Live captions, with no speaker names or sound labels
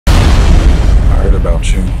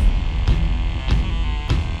about you.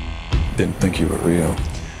 Didn't think you were real.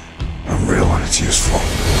 I'm real when it's useful.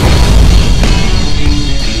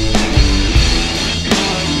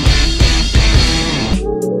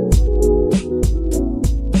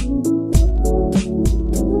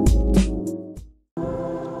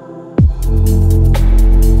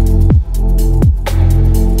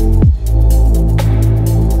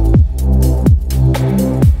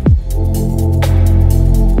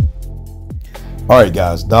 All right,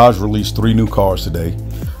 guys, Dodge released 3 new cars today.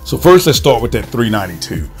 So first, let's start with that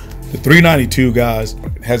 392. The 392, guys,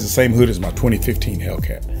 has the same hood as my 2015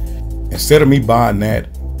 Hellcat. Instead of me buying that,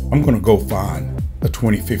 I'm gonna go find a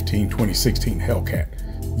 2015, 2016 Hellcat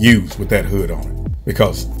used with that hood on it.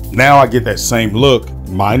 Because now I get that same look,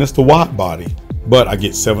 minus the wide body, but I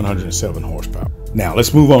get 707 horsepower. Now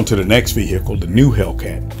let's move on to the next vehicle, the new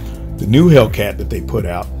Hellcat. The new Hellcat that they put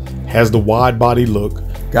out has the wide body look.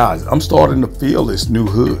 Guys, I'm starting to feel this new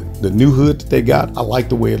hood. The new hood that they got, I like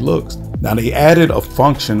the way it looks. Now they added a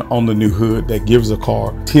function on the new hood that gives the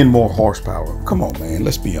car 10 more horsepower. Come on, man,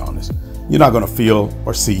 let's be honest. You're not gonna feel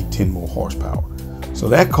or see 10 more horsepower. So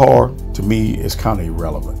that car, to me, is kind of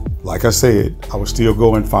irrelevant. Like I said, I would still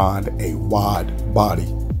go and find a wide body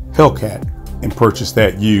Hellcat and purchase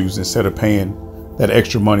that used instead of paying that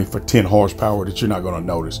extra money for 10 horsepower that you're not gonna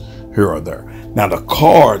notice here or there. Now the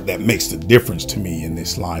car that makes the difference to me in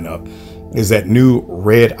this lineup is that new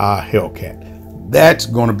Redeye Hellcat. That's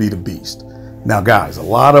gonna be the beast. Now guys, a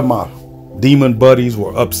lot of my demon buddies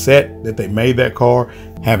were upset that they made that car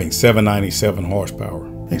having 797 horsepower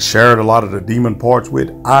and shared a lot of the demon parts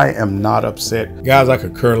with. I am not upset. Guys, I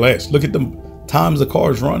could care less. Look at the times the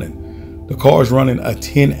car is running. The car is running a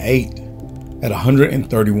 10.8 at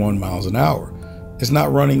 131 miles an hour. It's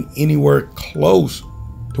not running anywhere close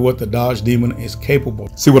to what the Dodge Demon is capable.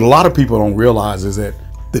 See, what a lot of people don't realize is that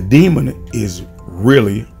the Demon is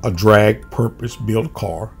really a drag purpose-built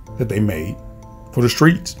car that they made for the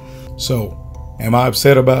streets. So, am I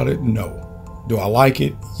upset about it? No. Do I like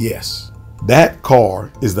it? Yes. That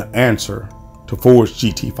car is the answer to Ford's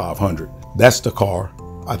GT500. That's the car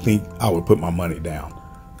I think I would put my money down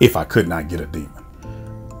if I could not get a Demon.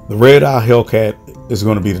 The Redeye Hellcat is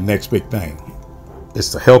going to be the next big thing.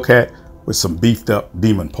 It's the Hellcat with some beefed up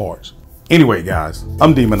demon parts. Anyway, guys,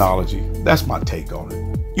 I'm Demonology. That's my take on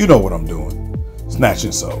it. You know what I'm doing.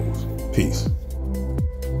 Snatching souls. Peace.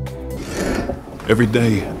 Every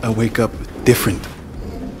day I wake up different.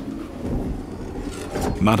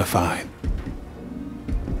 Modified.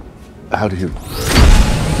 How do you...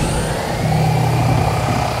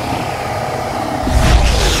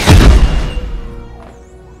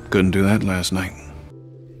 Couldn't do that last night.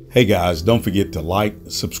 Hey guys, don't forget to like,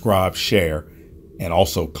 subscribe, share, and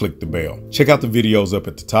also click the bell. Check out the videos up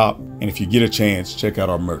at the top, and if you get a chance, check out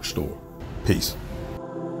our merch store. Peace.